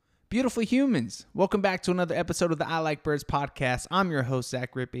Beautiful humans, welcome back to another episode of the I Like Birds podcast. I'm your host,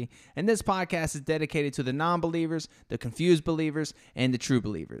 Zach Rippey, and this podcast is dedicated to the non-believers, the confused believers, and the true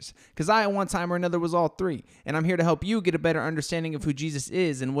believers. Because I, at one time or another, was all three, and I'm here to help you get a better understanding of who Jesus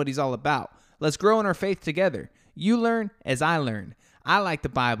is and what he's all about. Let's grow in our faith together. You learn as I learn. I like the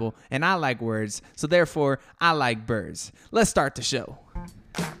Bible, and I like words, so therefore, I like birds. Let's start the show.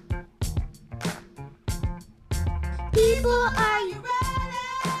 People, are you ready?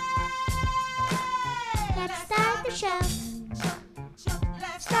 Let's start the show.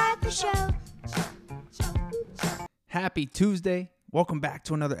 Let's start the show. Happy Tuesday. Welcome back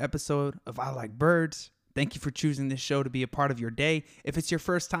to another episode of I Like Birds. Thank you for choosing this show to be a part of your day. If it's your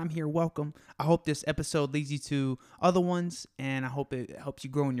first time here, welcome. I hope this episode leads you to other ones, and I hope it helps you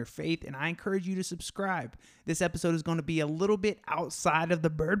grow in your faith, and I encourage you to subscribe. This episode is going to be a little bit outside of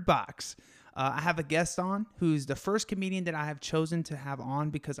the bird box. I have a guest on who's the first comedian that I have chosen to have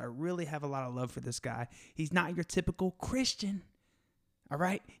on because I really have a lot of love for this guy. He's not your typical Christian. All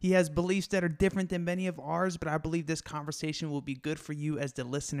right. He has beliefs that are different than many of ours, but I believe this conversation will be good for you as the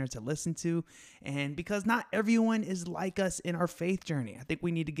listener to listen to. And because not everyone is like us in our faith journey, I think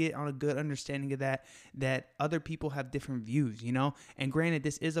we need to get on a good understanding of that other people have different views, you know? And granted,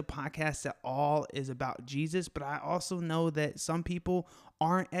 this is a podcast that all is about Jesus, but I also know that some people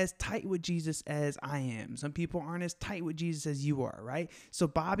aren't as tight with Jesus as I am. Some people aren't as tight with Jesus as you are, right? So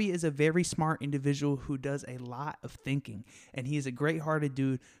Bobby is a very smart individual who does a lot of thinking, and he is a great-hearted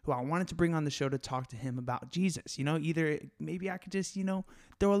dude who I wanted to bring on the show to talk to him about Jesus. You know, either maybe I could just,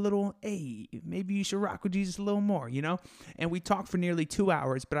 throw a little, hey, maybe you should rock with Jesus a little more, And we talked for nearly 2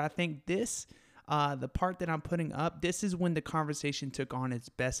 hours, but I think this, the part that I'm putting up, this is when the conversation took on its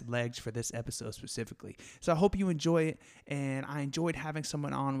best legs for this episode specifically. So I hope you enjoy it, and I enjoyed having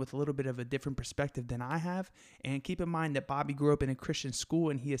someone on with a little bit of a different perspective than I have. And keep in mind that Bobby grew up in a Christian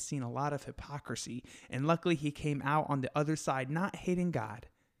school, and he has seen a lot of hypocrisy. And luckily, he came out on the other side, not hating God,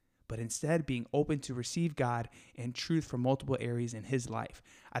 but instead being open to receive God and truth from multiple areas in his life.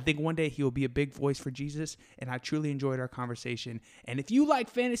 I think one day he will be a big voice for Jesus, and I truly enjoyed our conversation. And if you like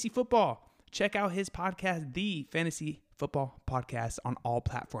fantasy football, check out his podcast, The Fantasy Football Podcast, on all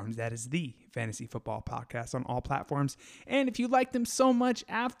platforms. That is The Fantasy Football Podcast on all platforms. And if you like them so much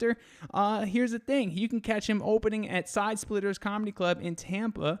after, here's the thing. You can catch him opening at Side Splitters Comedy Club in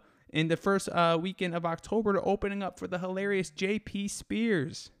Tampa in the first weekend of October, to opening up for the hilarious J.P.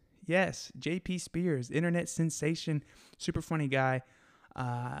 Spears. Yes, J.P. Spears, internet sensation, super funny guy.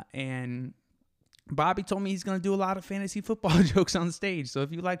 And Bobby told me he's going to do a lot of fantasy football jokes on stage. So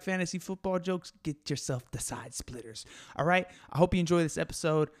if you like fantasy football jokes, get yourself the Side Splitters. All right. I hope you enjoy this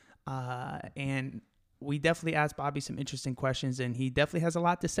episode. And we definitely asked Bobby some interesting questions, and he definitely has a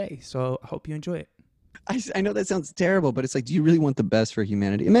lot to say. So I hope you enjoy it. I know that sounds terrible, but it's like, do you really want the best for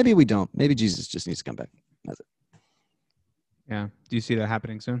humanity? And maybe we don't. Maybe Jesus just needs to come back. That's it. Yeah. Do you see that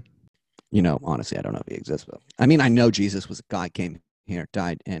happening soon? Honestly, I don't know if he exists. But I mean, I know Jesus was a guy, came here,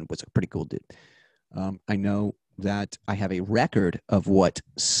 died, and was a pretty cool dude. I know that I have a record of what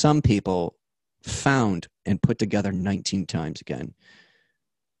some people found and put together 19 times again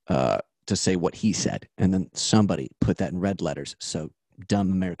to say what he said. And then somebody put that in red letters so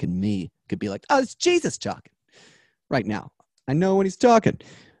dumb American me could be like, oh, it's Jesus talking right now. I know when he's talking.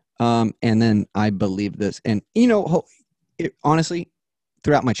 And then I believe this. And, honestly,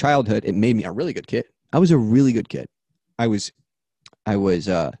 throughout my childhood, it made me a really good kid. I was a really good kid. I was I was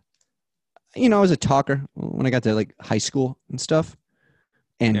a talker when I got to like high school and stuff,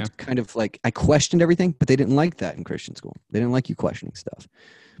 and kind of like I questioned everything, but they didn't like that in Christian school. They didn't like you questioning stuff.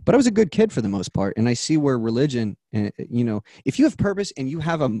 But I was a good kid for the most part, and I see where religion, if you have purpose and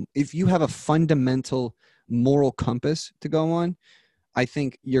if you have a fundamental moral compass to go on, I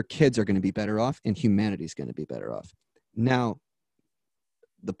think your kids are going to be better off, and humanity is going to be better off. Now,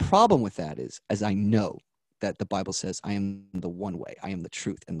 the problem with that is, as I know that the Bible says, I am the one way, I am the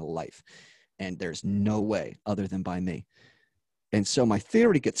truth and the life, and there's no way other than by me. And so my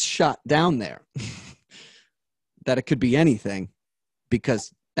theory gets shot down there that it could be anything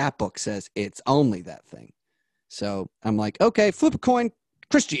because that book says it's only that thing. So I'm like, okay, flip a coin,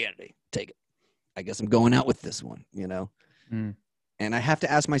 Christianity, take it. I guess I'm going out with this one, And I have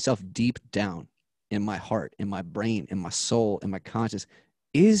to ask myself deep down in my heart, in my brain, in my soul, in my conscience,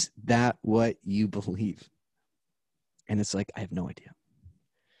 is that what you believe? And it's like, I have no idea.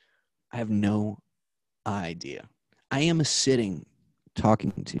 I have no idea. I am sitting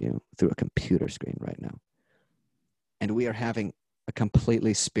talking to you through a computer screen right now. And we are having a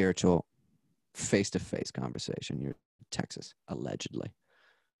completely spiritual face-to-face conversation. You're in Texas, allegedly.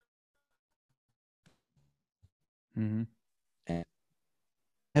 Mm-hmm. And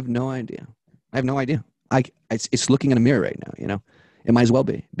have no idea. I have no idea. It's looking in a mirror right now, you know? It might as well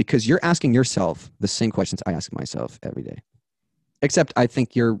be, because you're asking yourself the same questions I ask myself every day. Except I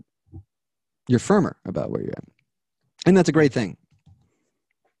think you're firmer about where you're at. And that's a great thing.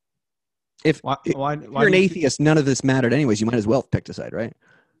 If you're an atheist, none of this mattered anyways. You might as well have picked a side, right?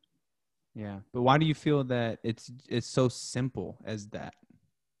 Yeah, but why do you feel that it's so simple as that?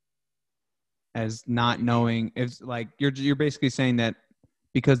 As not knowing, it's like you're basically saying that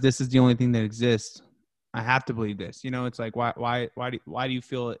because this is the only thing that exists, I have to believe this. You know, it's like why do you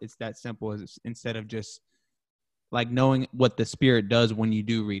feel it's that simple as instead of just like knowing what the Spirit does when you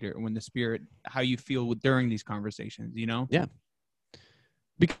do read it, when the Spirit, how you feel during these conversations, you know? Yeah.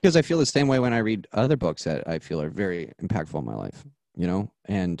 Because I feel the same way when I read other books that I feel are very impactful in my life, you know,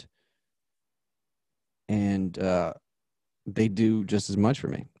 and they do just as much for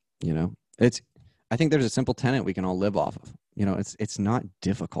me, you know. I think there's a simple tenet we can all live off of, you know. It's not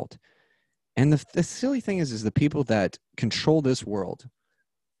difficult, and the silly thing is the people that control this world.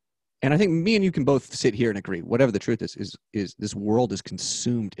 And I think me and you can both sit here and agree, whatever the truth is this world is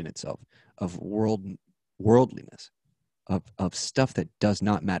consumed in itself of worldliness, of stuff that does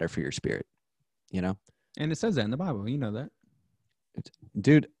not matter for your spirit, you know? And it says that in the Bible, you know that.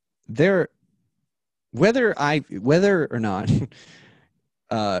 Dude, whether or not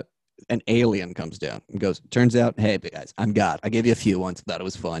an alien comes down and goes, turns out, hey guys, I'm God. I gave you a few once, thought it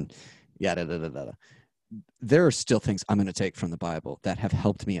was fun. Yada, da, da, da, da. There are still things I'm going to take from the Bible that have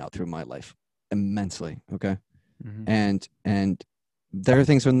helped me out through my life immensely. Okay. Mm-hmm. And there are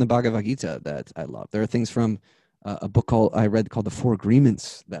things from the Bhagavad Gita that I love. There are things from a book I read called The Four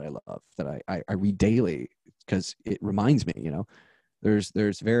Agreements that I love, that I read daily because it reminds me, you know, there's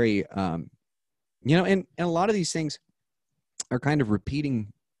very, you know, and a lot of these things are kind of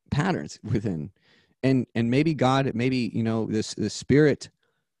repeating patterns within, and maybe God, maybe, you know, this Spirit,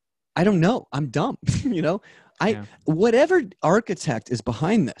 I don't know. I'm dumb. You know, whatever architect is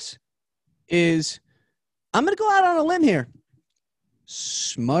behind this is, I'm going to go out on a limb here,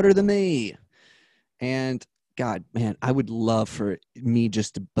 smarter than me. And God, man, I would love for me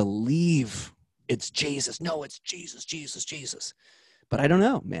just to believe it's Jesus. No, it's Jesus, Jesus, Jesus. But I don't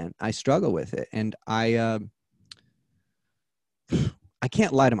know, man. I struggle with it. And I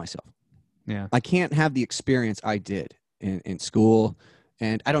can't lie to myself. Yeah. I can't have the experience I did in school.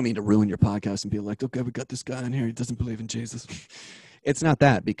 And I don't mean to ruin your podcast and be like, okay, we got this guy in here, he doesn't believe in Jesus. It's not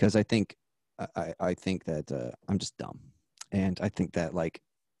that, because I think that I'm just dumb. And I think that, like,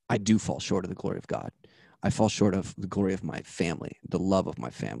 I do fall short of the glory of God. I fall short of the glory of my family, the love of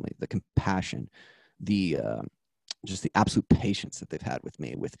my family, the compassion, the just the absolute patience that they've had with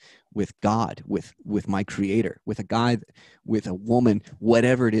me, with God, with my Creator, with a guy, with a woman,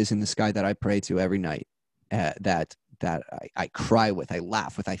 whatever it is in the sky that I pray to every night, that I cry with, I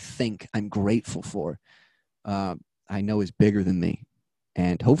laugh with, I think I'm grateful for, I know is bigger than me.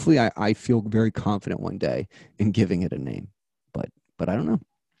 And hopefully I feel very confident one day in giving it a name, but I don't know.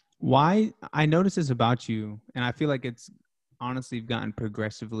 Why? I notice this about you, and I feel like it's honestly gotten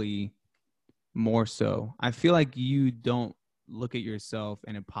progressively more so. I feel like you don't look at yourself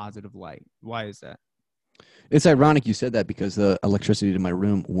in a positive light. Why is that? It's ironic you said that, because the electricity to my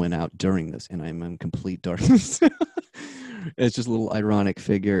room went out during this, and I'm in complete darkness. It's just a little ironic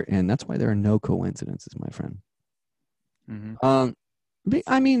figure, and that's why there are no coincidences, my friend. Mm-hmm.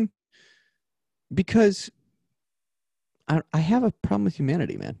 I mean, because I have a problem with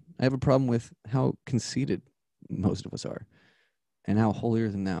humanity, man. I have a problem with how conceited most of us are, and how holier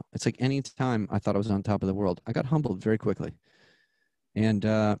than thou. It's like any time I thought I was on top of the world, I got humbled very quickly. And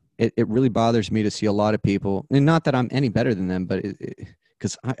it really bothers me to see a lot of people, and not that I'm any better than them, but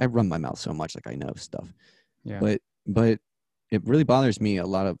because I run my mouth so much, like I know stuff. Yeah. But it really bothers me a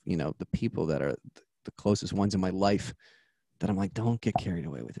lot of, you know, the people that are the closest ones in my life, that I'm like, don't get carried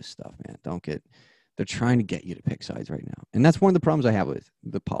away with this stuff, man. They're trying to get you to pick sides right now. And that's one of the problems I have with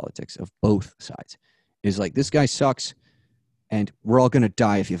the politics of both sides, is like, this guy sucks and we're all going to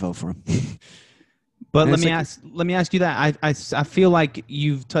die if you vote for him. But let me ask you that. I feel like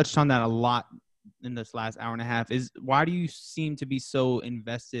you've touched on that a lot in this last hour and a half. Is why do you seem to be so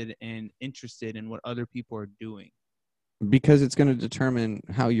invested and interested in what other people are doing? Because it's going to determine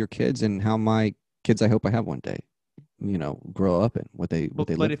how your kids, and how my kids, I hope I have one day, you know, grow up in what they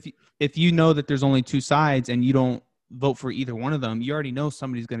live. But if you know that there's only two sides and you don't vote for either one of them, you already know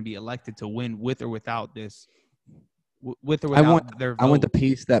somebody's going to be elected to win, with or without this. With or without their vote. I want the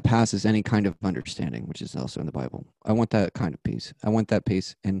peace that passes any kind of understanding, which is also in the Bible. I want that kind of peace. I want that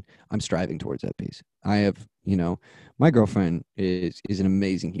peace, and I'm striving towards that peace. I have, you know, my girlfriend is an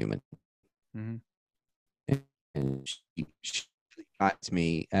amazing human. Mm-hmm. And guides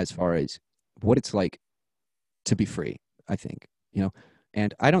me as far as what it's like to be free, I think,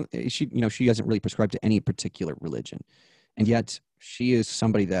 and I don't, she doesn't really prescribe to any particular religion. And yet she is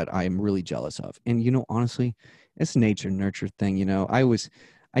somebody that I am really jealous of. And, honestly, it's a nature nurture thing.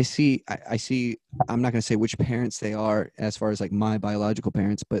 I see, I'm not going to say which parents they are as far as like my biological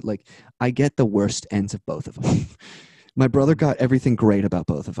parents, but like I get the worst ends of both of them. My brother got everything great about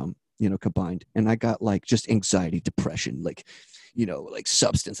both of them, combined. And I got like just anxiety, depression, like, like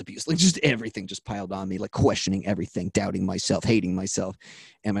substance abuse, like just everything just piled on me, like questioning everything, doubting myself, hating myself.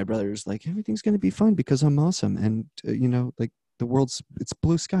 And my brother was like, everything's going to be fine because I'm awesome. And, like it's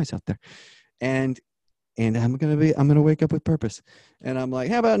blue skies out there. And I'm going to wake up with purpose. And I'm like,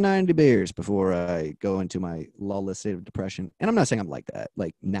 how about 90 beers before I go into my lawless state of depression? And I'm not saying I'm like that,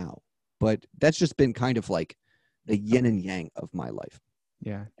 like now, but that's just been kind of like the yin and yang of my life.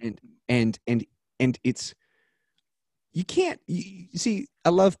 Yeah. And it's, you can't, you see, I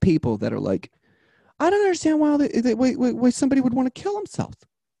love people that are like, I don't understand why somebody would want to kill himself.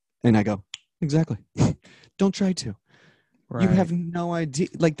 And I go, exactly. Don't try to. Right. You have no idea.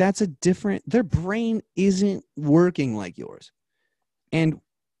 Like their brain isn't working like yours. And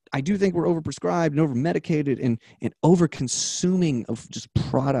I do think we're overprescribed and over-medicated and over-consuming of just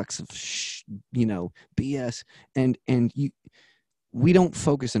products of, BS. And we don't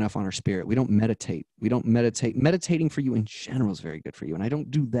focus enough on our spirit. We don't meditate. Meditating for you in general is very good for you. And I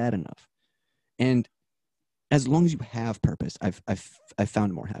don't do that enough. And as long as you have purpose, I've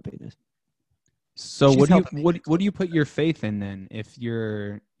found more happiness. So what do you put your faith in then if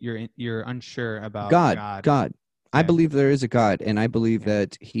you're unsure about God? God. Yeah. I believe there is a God, and I believe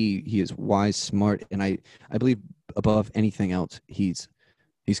that he is wise, smart, and I believe above anything else he's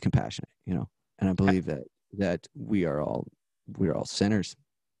compassionate, and I believe that we are all sinners.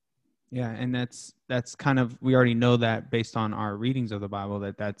 Yeah, and that's kind of, we already know that based on our readings of the Bible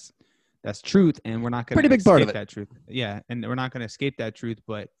that's truth, and we're not going to escape that truth. Yeah, and we're not going to escape that truth,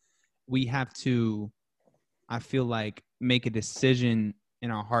 but we have to, I feel like, make a decision in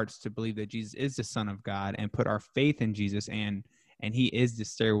our hearts to believe that Jesus is the Son of God and put our faith in Jesus, and he is the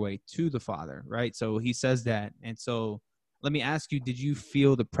stairway to the Father, right? So he says that. And so let me ask you, did you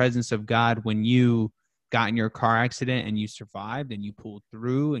feel the presence of God when you got in your car accident and you survived and you pulled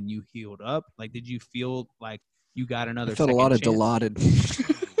through and you healed up? Like, did you feel like you got another second chance? I felt a lot of Dilaudid.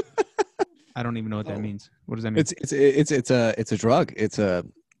 I don't even know what that means. What does that mean? It's a drug. It's a...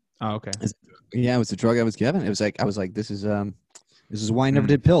 Oh, okay. It was a drug I was given. It was like, I was like, this is why I never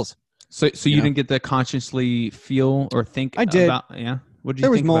did pills. So you didn't get to consciously feel or think I did. About, yeah. What did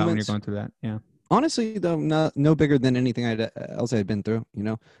you think about when you're going through that? Yeah. Honestly, though, no bigger than anything else I had been through.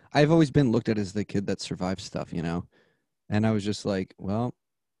 I've always been looked at as the kid that survived stuff. And I was just like, well,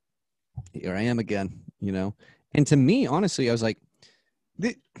 here I am again. And to me, honestly, I was like,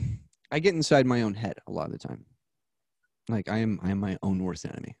 I get inside my own head a lot of the time. Like I am my own worst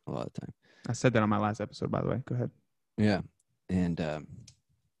enemy a lot of the time. I said that on my last episode, by the way. Go ahead. Yeah. And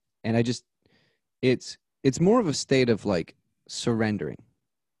I just, it's more of a state of like surrendering,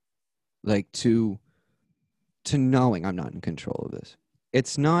 like to knowing I'm not in control of this.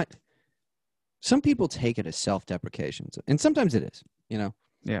 It's not, some people take it as self-deprecation, and sometimes it is,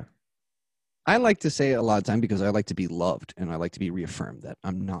 Yeah. I like to say it a lot of time because I like to be loved and I like to be reaffirmed that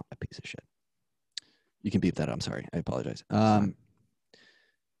I'm not a piece of shit. You can beep that. I'm sorry. I apologize. I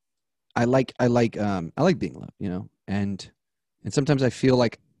like being loved, and sometimes I feel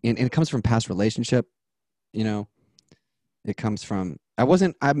like, and it comes from past relationship, it comes from,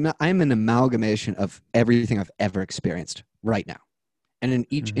 I'm an amalgamation of everything I've ever experienced right now. And in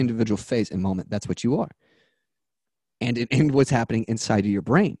each individual phase and moment, that's what you are. And what's happening inside of your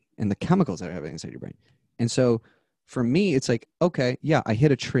brain and the chemicals that are happening inside your brain. And so for me, it's like, okay, yeah, I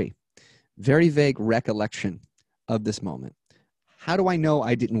hit a tree. Very vague recollection of this moment. How do I know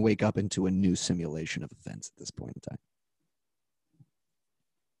I didn't wake up into a new simulation of events at this point in time?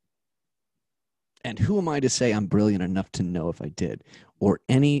 And who am I to say I'm brilliant enough to know if I did, or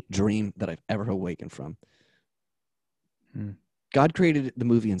any dream that I've ever awakened from? God created the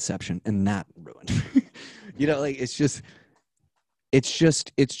movie Inception, and that ruined. Like it's just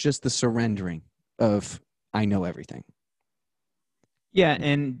the surrendering of I know everything. Yeah,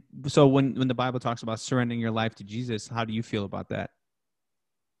 and so when the Bible talks about surrendering your life to Jesus, how do you feel about that?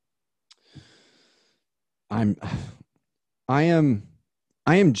 I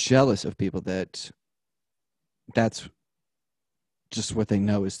am jealous of people that's just what they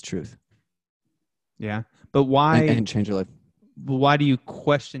know is truth. Yeah, but why? And change your life. But why do you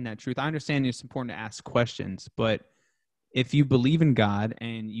question that truth? I understand it's important to ask questions, but if you believe in God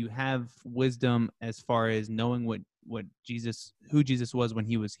and you have wisdom as far as knowing what who Jesus was when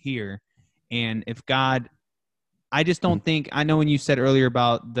he was here. And if God, I just don't think, I know when you said earlier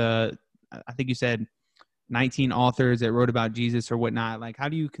about I think you said 19 authors that wrote about Jesus or whatnot, like how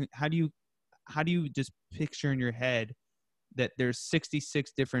do you just picture in your head that there's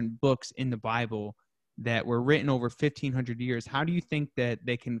 66 different books in the Bible that were written over 1,500 years? How do you think that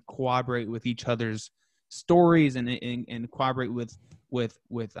they can cooperate with each other's stories and cooperate with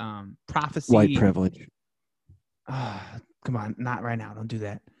prophecy? White privilege. Come on, not right now. Don't do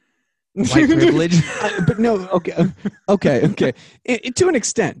that. White privilege. But no, okay. To an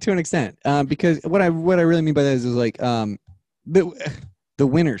extent, because what I really mean by that is like the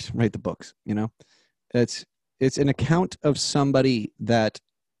winners write the books. You know, it's an account of somebody that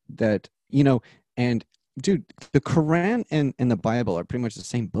and dude, the Quran and the Bible are pretty much the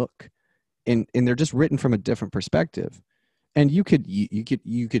same book, and they're just written from a different perspective. And you could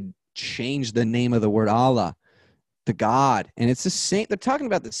change the name of the word Allah, the God, and it's the same. They're talking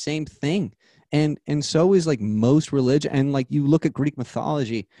about the same thing, and so is like most religion. And like you look at Greek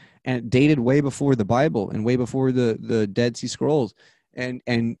mythology, and it dated way before the Bible and way before the Dead Sea Scrolls, and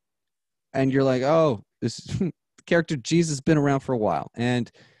you're like, oh, this character Jesus has been around for a while,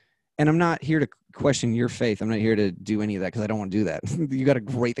 and I'm not here to question your faith. I'm not here to do any of that because I don't want to do that. You got a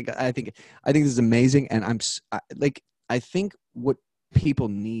great thing. I think this is amazing, and I think what people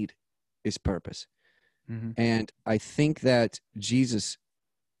need is purpose. Mm-hmm. And I think that Jesus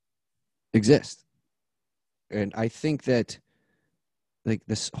exists. And I think that like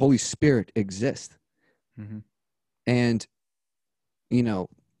this Holy Spirit exists. Mm-hmm. And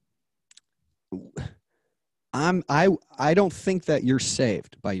I don't think that you're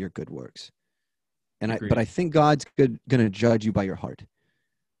saved by your good works. But I think God's going to judge you by your heart.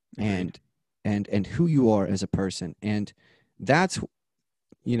 Agreed. And who you are as a person. And that's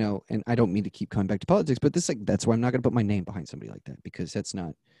and I don't mean to keep coming back to politics, but that's why I'm not going to put my name behind somebody like that, because that's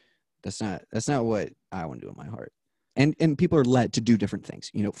not what I want to do in my heart. And people are led to do different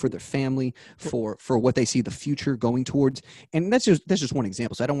things, for their family, for what they see the future going towards. And that's just one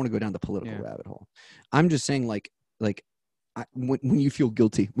example. So I don't want to go down the political rabbit hole. I'm just saying when you feel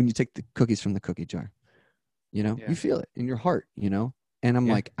guilty, when you take the cookies from the cookie jar, you feel it in your heart, and I'm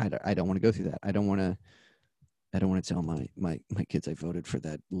like, I don't want to go through that. I don't want to tell my kids I voted for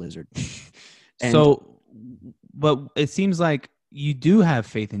that lizard. But it seems like you do have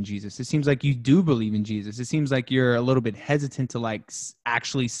faith in Jesus. It seems like you do believe in Jesus. It seems like you're a little bit hesitant to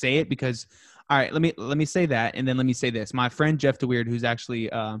actually say it because, all right, let me say that. And then let me say this. My friend, Jeff DeWeird, who's actually,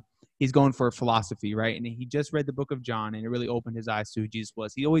 he's going for philosophy, right? And he just read the book of John, and it really opened his eyes to who Jesus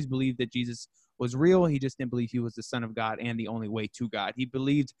was. He always believed that Jesus was real. He just didn't believe he was the Son of God and the only way to God. He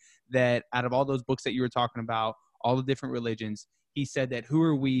believed that out of all those books that you were talking about, all the different religions, he said that who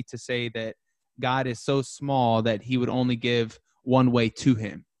are we to say that God is so small that he would only give one way to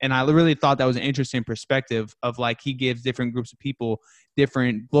him? And I really thought that was an interesting perspective of he gives different groups of people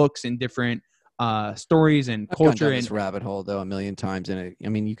different books and different stories and I've culture. Gone down this rabbit hole though a million times, and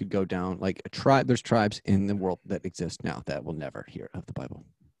you could go down like a tribe. There's tribes in the world that exist now that will never hear of the Bible.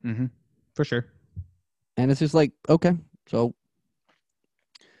 Mm-hmm. For sure. And it's just like, okay, so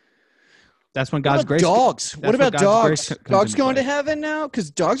that's when God's grace. Dogs. What about dogs? Dogs going to heaven now? Because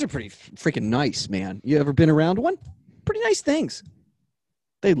dogs are pretty freaking nice, man. You ever been around one? Pretty nice things.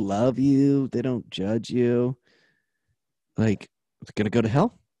 They love you. They don't judge you. Like, it's gonna go to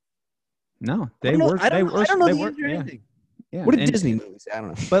hell? No, I don't know the answer to anything. Yeah. What are Disney movies? I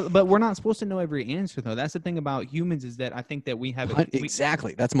don't know. But we're not supposed to know every answer, though. That's the thing about humans is that I think that we have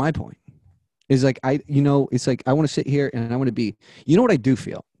exactly. That's my point. Is like it's like I want to sit here and I want to be. You know what I do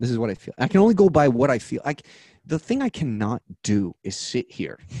feel? This is what I feel. I can only go by what I feel. The thing I cannot do is sit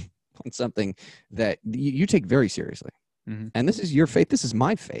here on something that you take very seriously. Mm-hmm. And this is your faith. This is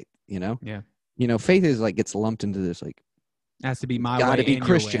my faith. Yeah. Faith is gets lumped into this it has to be my way. Got to be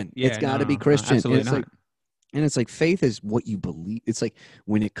Christian. Yeah, it's got to be Christian. Absolutely not. And it's like faith is what you believe. It's like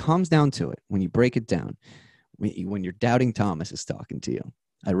when it comes down to it, when you break it down, when you're doubting Thomas is talking to you.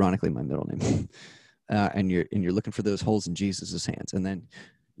 Ironically, my middle name, and you're looking for those holes in Jesus's hands, and then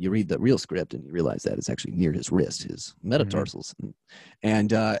you read the real script and you realize that it's actually near his wrist, his metatarsals, mm-hmm.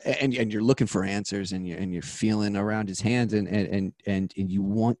 and you're looking for answers, and you're feeling around his hands, and you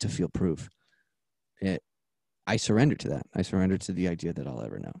want to feel proof. I surrender to that. I surrender to the idea that I'll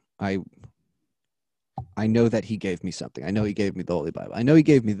ever know. I know that he gave me something. I know he gave me the Holy Bible. I know he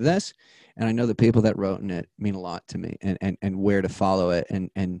gave me this, and I know the people that wrote in it mean a lot to me, and where to follow it,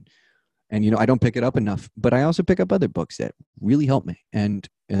 and I don't pick it up enough, but I also pick up other books that really help me and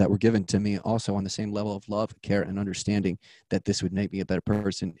that were given to me also on the same level of love, care, and understanding that this would make me a better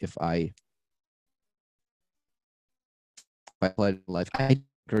person if I I apply it to life. I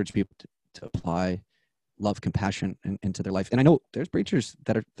encourage people to apply love, compassion into their life. And I know there's preachers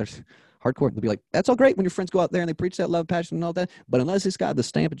that are hardcore. They'll be like, that's all great when your friends go out there and they preach that love, passion, and all that. But unless it's got the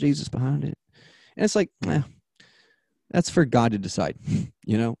stamp of Jesus behind it, and it's like, that's for God to decide.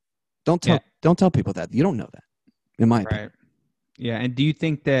 You know, don't tell people that. You don't know that, in my opinion. Yeah. And do you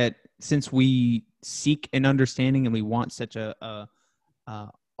think that since we seek an understanding and we want such a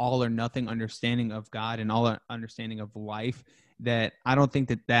all or nothing understanding of God and all understanding of life, that I don't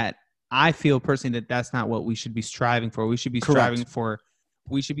think that I feel personally that that's not what we should be striving for. We should be striving for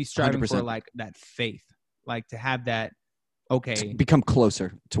 100%. like that faith, like to have that. Okay, become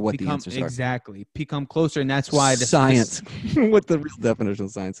closer to what the answers are. Exactly, become closer, and that's why science. What the real definition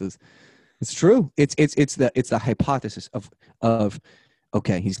of science is. It's true. It's the hypothesis of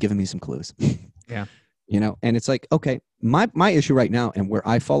okay, he's giving me some clues. Yeah. You know, and it's like, okay, my issue right now and where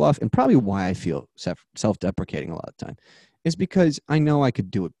I fall off and probably why I feel self-deprecating a lot of the time is because I know I could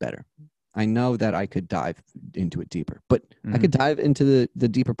do it better. I know that I could dive into it deeper, but I could dive into the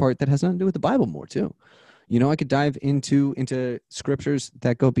deeper part that has nothing to do with the Bible more too. You know, I could dive into scriptures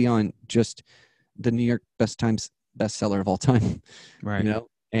that go beyond just the New York Times bestseller of all time. Right. You know,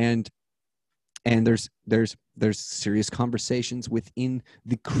 and there's serious conversations within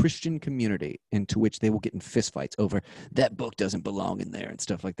the Christian community into which they will get in fistfights over that book doesn't belong in there and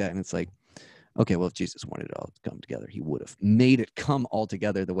stuff like that. And it's like, okay, well, if Jesus wanted it all to come together, he would have made it come all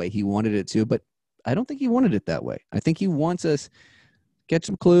together the way he wanted it to. But I don't think he wanted it that way. I think he wants us get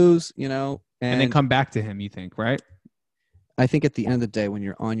some clues, you know, and then come back to him, you think, right? I think at the end of the day, when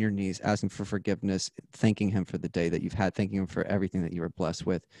you're on your knees asking for forgiveness, thanking him for the day that you've had, thanking him for everything that you were blessed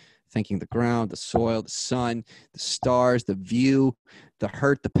with, thanking the ground, the soil, the sun, the stars, the view, the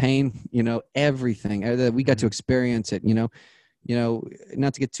hurt, the pain, you know, everything that we got to experience it, you know,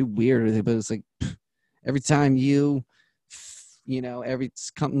 not to get too weird, but it's like every time you know, every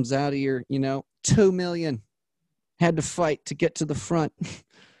comes out of your, you know, 2 million had to fight to get to the front,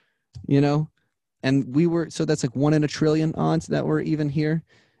 you know, and we were, so that's like 1 in a trillion odds that we're even here,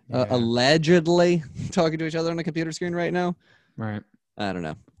 allegedly talking to each other on a computer screen right now. Right. I don't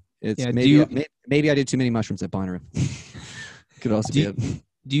know. It's maybe I did too many mushrooms at Bonnaroo. Could also be it.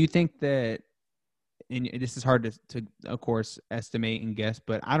 Do you think that, and this is hard to of course estimate and guess,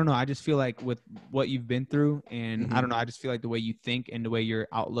 but I don't know. I just feel like with what you've been through, and I don't know, I just feel like the way you think and the way your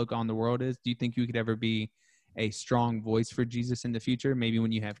outlook on the world is, do you think you could ever be a strong voice for Jesus in the future? Maybe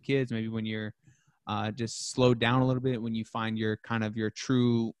when you have kids, maybe when you're just slowed down a little bit, when you find your kind of your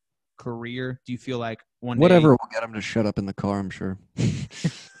true career, do you feel like whatever will get him to shut up in the car, I'm sure.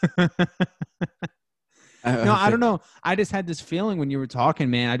 No, I don't know. I just had this feeling when you were talking,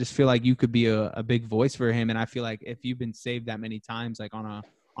 man. I just feel like you could be a big voice for him, and I feel like if you've been saved that many times, like on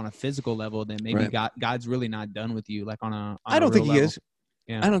a physical level, then maybe God's really not done with you. Like I don't think he is.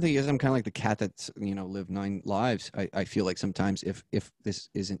 Yeah. I don't think he is. I'm kind of like the cat that's, you know, lived 9 lives. I feel like sometimes if this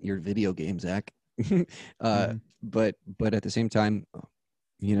isn't your video game, Zach, but at the same time,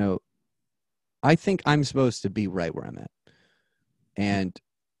 you know, I think I'm supposed to be right where I'm at, and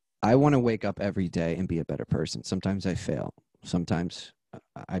I want to wake up every day and be a better person. Sometimes I fail. Sometimes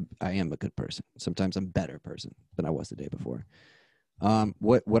I am a good person. Sometimes I'm a better person than I was the day before.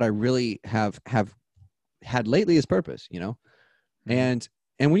 What I really have had lately is purpose, you know, and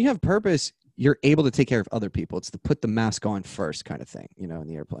when you have purpose, you're able to take care of other people. It's the put the mask on first kind of thing, you know, in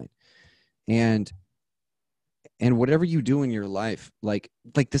the airplane, and whatever you do in your life, like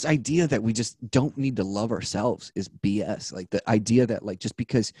this idea that we just don't need to love ourselves is BS. Like the idea that like just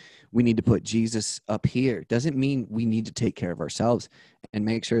because we need to put Jesus up here doesn't mean we need to take care of ourselves and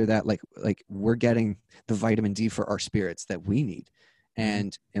make sure that like we're getting the vitamin D for our spirits that we need.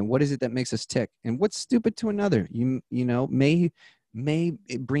 And what is it that makes us tick? And what's stupid to another? You know, may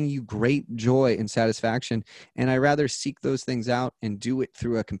it bring you great joy and satisfaction. And I rather seek those things out and do it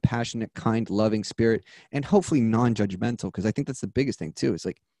through a compassionate, kind, loving spirit, and hopefully non-judgmental. Because I think that's the biggest thing too. It's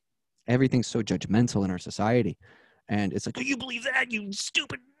like everything's so judgmental in our society. And it's like, oh, you believe that, you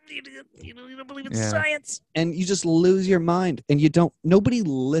stupid, you don't believe in science. And you just lose your mind, and nobody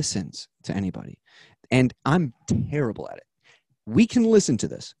listens to anybody. And I'm terrible at it. We can listen to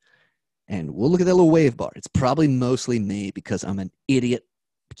this. And we'll look at that little wave bar. It's probably mostly me because I'm an idiot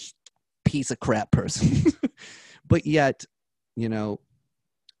piece of crap person. But yet, you know,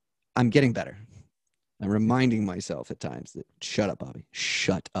 I'm getting better. I'm reminding myself at times that shut up, Bobby.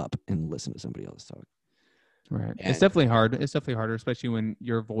 Shut up and listen to somebody else talk. Right. And it's definitely hard. It's definitely harder, especially when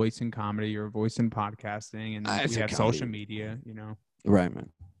you're a voice in comedy, you're a voice in podcasting, and we have social media, you know. Right, man.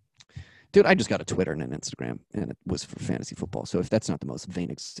 Dude, I just got a Twitter and an Instagram, and it was for fantasy football. So if that's not the most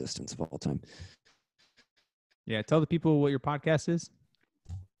vain existence of all time, Yeah, tell the people what your podcast is.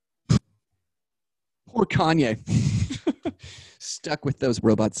 Poor Kanye. Stuck with those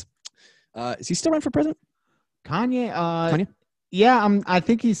robots. Is he still running for president? Kanye, Kanye? yeah, I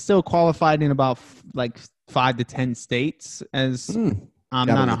think he's still qualified in about like 5 to 10 states. As I'm Got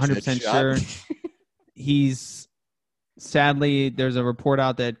a not legit 100% shot. sure. He's sadly, there's a report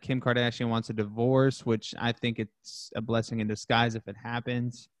out that Kim Kardashian wants a divorce, which I think it's a blessing in disguise if it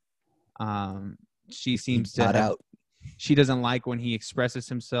happens. She seems to got have, out. she doesn't like when he expresses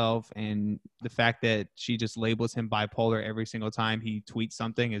himself, and the fact that she just labels him bipolar every single time he tweets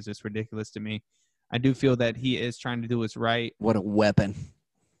something is just ridiculous to me. I do feel that he is trying to do what's right, What a weapon.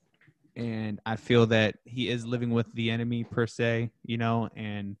 and I feel that he is living with the enemy per se, you know,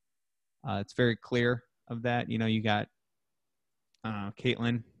 and it's very clear of that. You know, you got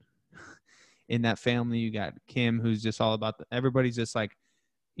Caitlyn in that family, you got Kim, who's just all about everybody's just like,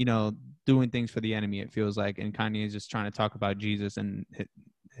 you know, doing things for the enemy, it feels like, and Kanye is just trying to talk about Jesus, and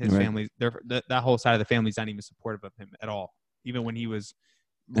his Right. family, that whole side of the family is not even supportive of him at all, even when he was.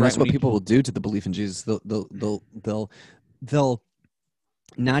 And that's when what he- people will do to the belief in Jesus. They'll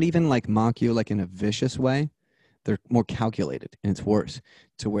not even like mock you like in a vicious way. They're more calculated, and it's worse,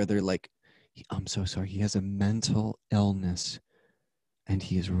 to where they're like, I'm so sorry. He has a mental illness and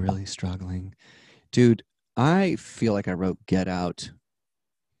he is really struggling. Dude, I feel like I wrote Get Out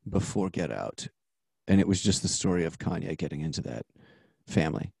before Get Out. And it was just the story of Kanye getting into that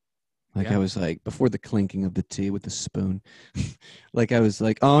family. Like, Yeah. I was like, before the clinking of the tea with the spoon, like, I was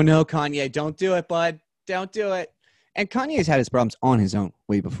like, oh no, Kanye, don't do it, bud. Don't do it. And Kanye's had his problems on his own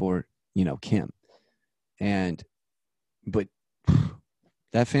way before, you know, Kim. But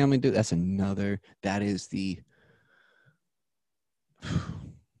that family, dude, that is the.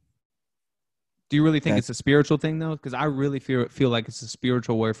 Do you really think That's- it's a spiritual thing though? Because I really feel like it's a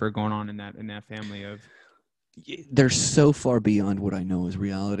spiritual warfare going on in that family of. They're so far beyond what I know is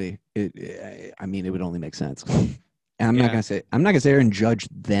reality. I mean, it would only make sense. And I'm not gonna sit here and judge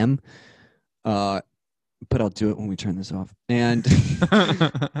them, but I'll do it when we turn this off. And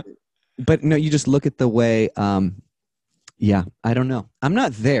but no, you just look at the way. Yeah, I don't know. I'm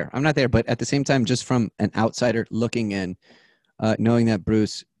not there. But at the same time, just from an outsider looking in, knowing that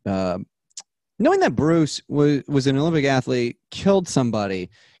Bruce was an Olympic athlete, killed somebody,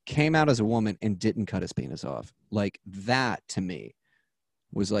 came out as a woman, and didn't cut his penis off. Like, that to me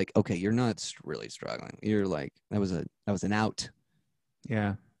was like, okay, you're not really struggling. You're like, that was an out.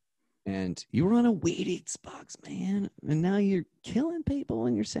 Yeah. And you were on a Wheaties box, man, and now you're killing people,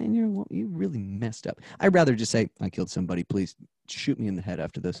 and you're saying you really messed up. I'd rather just say, I killed somebody. Please shoot me in the head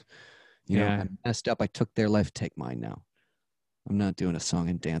after this. You know, I messed up. I took their life. Take mine now. I'm not doing a song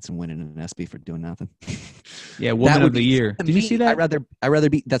and dance and winning an ESPY for doing nothing. Yeah, Woman of the Year. Did you see that? I'd rather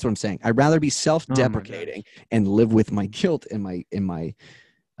be. That's what I'm saying. I'd rather be self-deprecating and live with my guilt and my.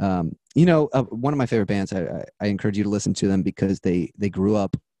 You know, one of my favorite bands. I encourage you to listen to them because they grew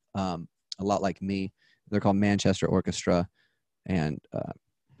up a lot like me. They're called Manchester Orchestra, and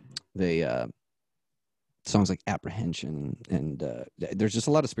they songs like Apprehension, and there's just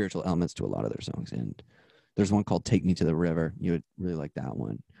a lot of spiritual elements to a lot of their songs. And there's one called Take Me to the River. You would really like that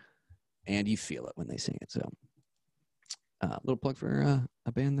one, and you feel it when they sing it. So, little plug for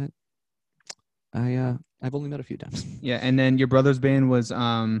a band that I've only met a few times. Yeah, and then your brother's band was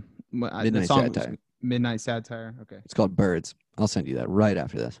Midnight Satire. Midnight Satire. Okay. It's called Birds. I'll send you that right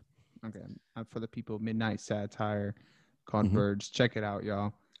after this. Okay. For the people, Midnight Satire called Mhm. Birds. Check it out,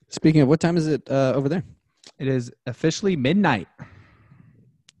 y'all. Speaking of, what time is it over there? It is officially midnight.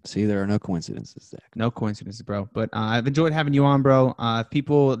 See, there are no coincidences, Zach. No coincidences, bro. But I've enjoyed having you on, bro. If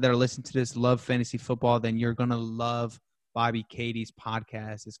people that are listening to this love fantasy football, then you're going to love Bobby Katie's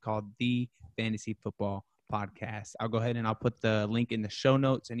podcast. It's called The Fantasy Football Podcast. I'll go ahead and I'll put the link in the show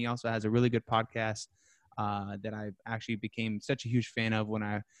notes. And he also has a really good podcast that I actually became such a huge fan of when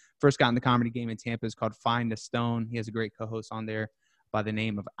I first got in the comedy game in Tampa. It's called Find a Stone. He has a great co-host on there by the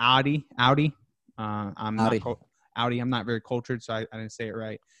name of Audi. I'm not very cultured, so I didn't say it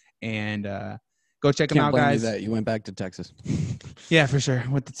right. And go check him out, guys. That you went back to Texas. Yeah, for sure.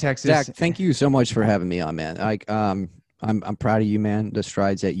 With the Texas. Zach, thank you so much for having me on, man. I'm proud of you, man. The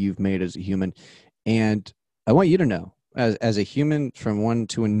strides that you've made as a human, and I want you to know, as a human from one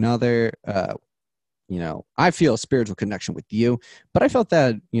to another, you know, I feel a spiritual connection with you, but I felt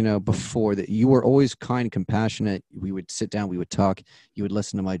that, you know, before, that you were always kind and compassionate. We would sit down, we would talk. You would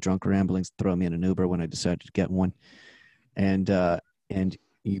listen to my drunk ramblings, throw me in an Uber when I decided to get one. And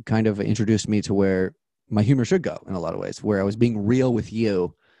you kind of introduced me to where my humor should go in a lot of ways, where I was being real with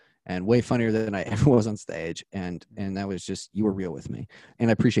you and way funnier than I ever was on stage. And that was just, you were real with me. And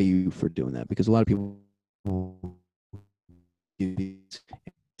I appreciate you for doing that, because a lot of people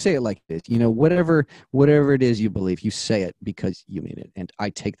say it like this. Whatever it is you believe, you say it because you mean it. And I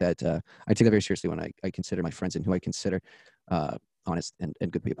take that very seriously when I consider my friends and who I consider honest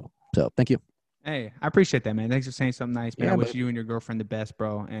and good people. So thank you. Hey, I appreciate that, man. Thanks for saying something nice, man. Yeah, I wish but- you and your girlfriend the best,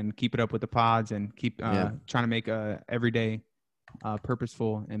 bro, and keep it up with the pods and keep Yeah. trying to make every day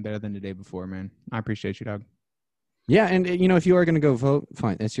purposeful and better than the day before, man. I appreciate you, dog. Yeah, and if you are going to go vote,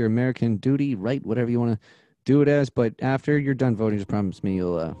 fine. That's your American duty, right? Whatever you want to do it as. But after you're done voting, just promise me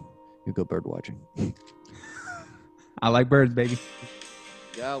you'll go bird watching. I like birds, baby.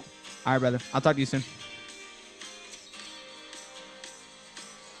 Go. All right, brother. I'll talk to you soon.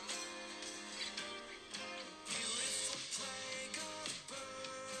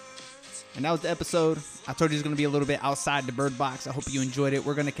 And that was the episode. I told you it's going to be a little bit outside the bird box. I hope you enjoyed it.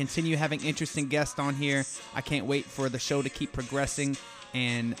 We're going to continue having interesting guests on here. I can't wait for the show to keep progressing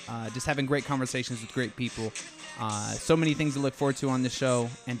and just having great conversations with great people. So many things to look forward to on the show.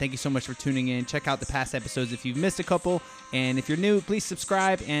 And thank you so much for tuning in. Check out the past episodes if you've missed a couple. And if you're new, please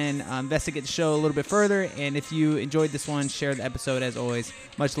subscribe and investigate the show a little bit further. And if you enjoyed this one, share the episode as always.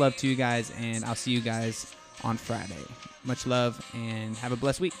 Much love to you guys. And I'll see you guys on Friday. Much love and have a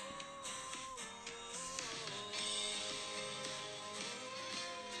blessed week.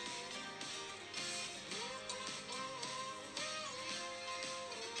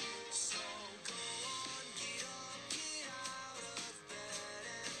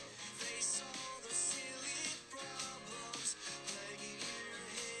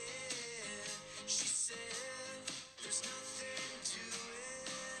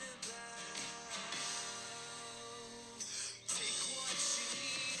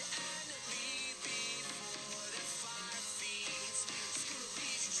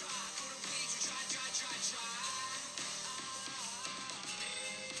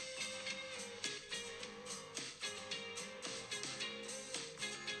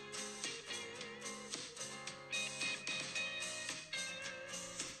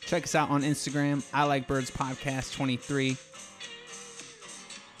 Check us out on Instagram. I Like Birds Podcast 23.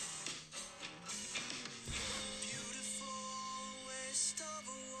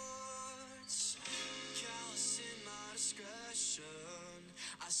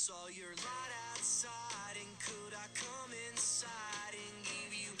 I saw your light outside, and could I come inside and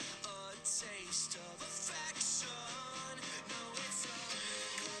give you a taste of affection? No, it's a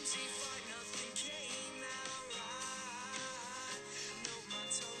clumsy fight, nothing came out right. Note my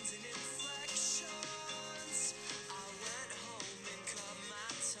tones and inflections. I went home and cut my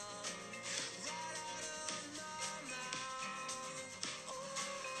tongue right out of my mouth.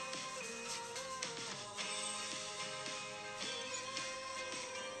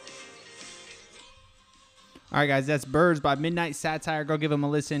 All right, guys, that's Birds by Midnight Satire. Go give them a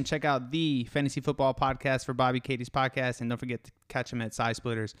listen. Check out the Fantasy Football Podcast for Bobby Katie's podcast. And don't forget to catch them at Side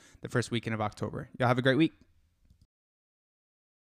Splitters the first weekend of October. Y'all have a great week.